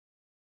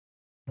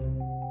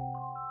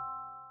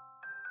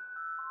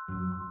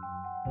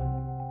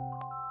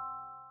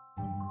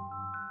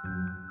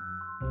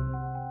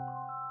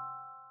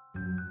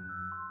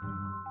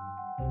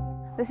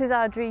This is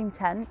our dream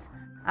tent,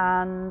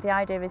 and the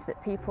idea is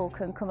that people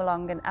can come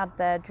along and add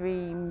their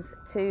dreams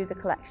to the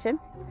collection.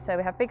 So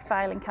we have big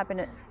filing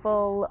cabinets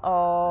full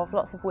of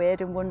lots of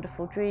weird and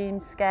wonderful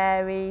dreams,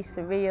 scary,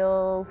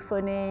 surreal,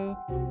 funny.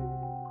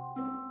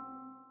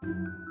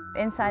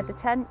 Inside the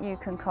tent you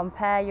can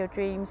compare your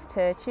dreams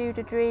to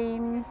Tudor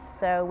dreams,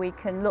 so we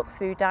can look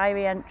through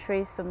diary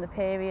entries from the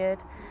period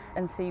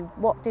and see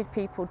what did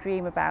people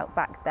dream about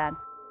back then.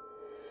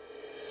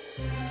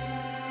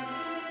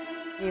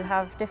 You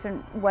have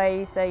different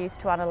ways they used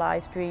to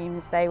analyse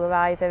dreams. They were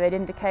either an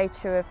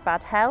indicator of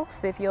bad health.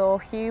 If your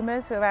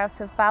humours were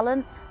out of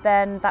balance,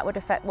 then that would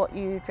affect what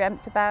you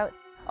dreamt about.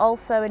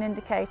 Also an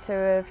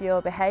indicator of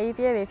your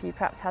behaviour, if you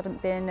perhaps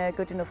hadn't been a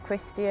good enough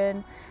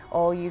Christian,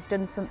 or you've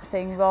done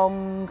something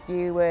wrong,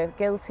 you were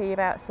guilty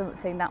about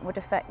something, that would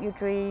affect your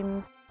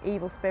dreams.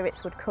 Evil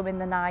spirits would come in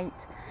the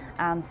night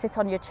and sit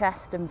on your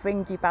chest and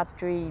bring you bad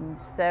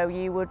dreams. So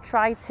you would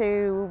try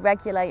to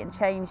regulate and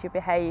change your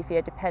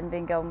behaviour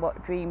depending on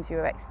what dreams you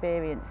were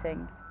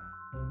experiencing.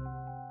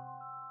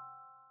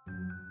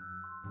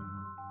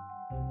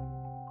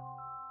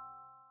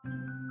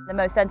 The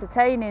most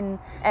entertaining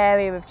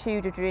area of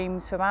Tudor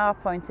dreams from our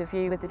point of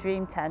view with the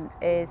dream tent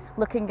is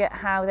looking at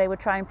how they would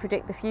try and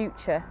predict the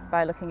future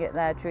by looking at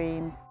their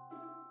dreams.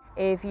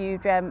 If you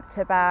dreamt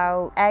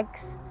about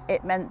eggs,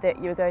 it meant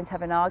that you were going to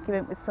have an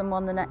argument with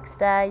someone the next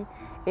day.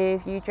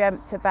 If you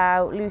dreamt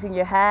about losing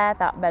your hair,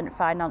 that meant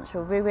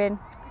financial ruin.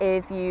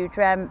 If you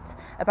dreamt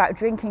about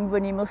drinking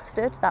runny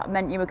mustard, that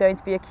meant you were going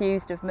to be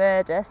accused of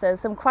murder. So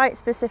some quite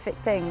specific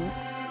things.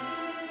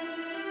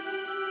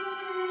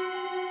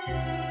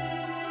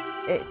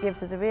 It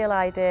gives us a real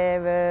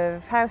idea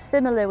of how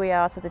similar we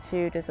are to the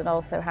Tudors and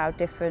also how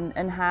different,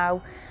 and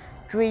how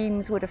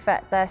dreams would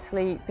affect their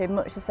sleep in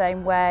much the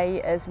same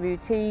way as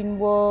routine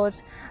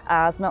would,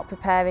 as not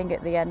preparing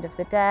at the end of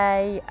the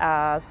day,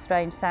 as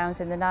strange sounds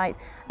in the night,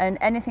 and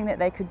anything that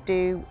they could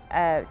do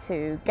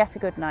to get a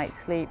good night's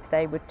sleep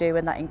they would do,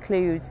 and that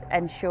includes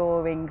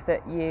ensuring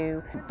that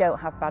you don't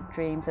have bad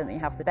dreams and that you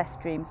have the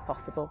best dreams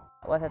possible.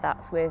 Whether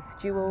that's with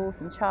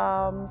jewels and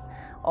charms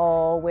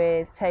or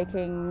with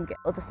taking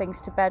other things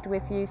to bed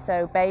with you,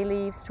 so bay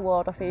leaves to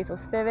ward off evil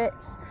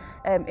spirits.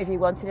 If you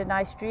wanted a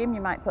nice dream,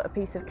 you might put a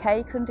piece of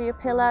cake under your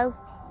pillow.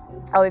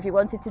 Or if you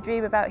wanted to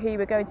dream about who you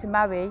were going to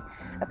marry,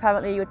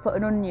 apparently you would put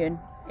an onion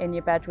in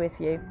your bed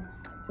with you.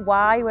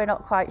 Why, we're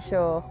not quite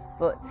sure,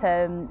 but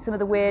some of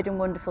the weird and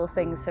wonderful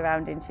things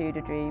surrounding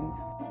Tudor dreams.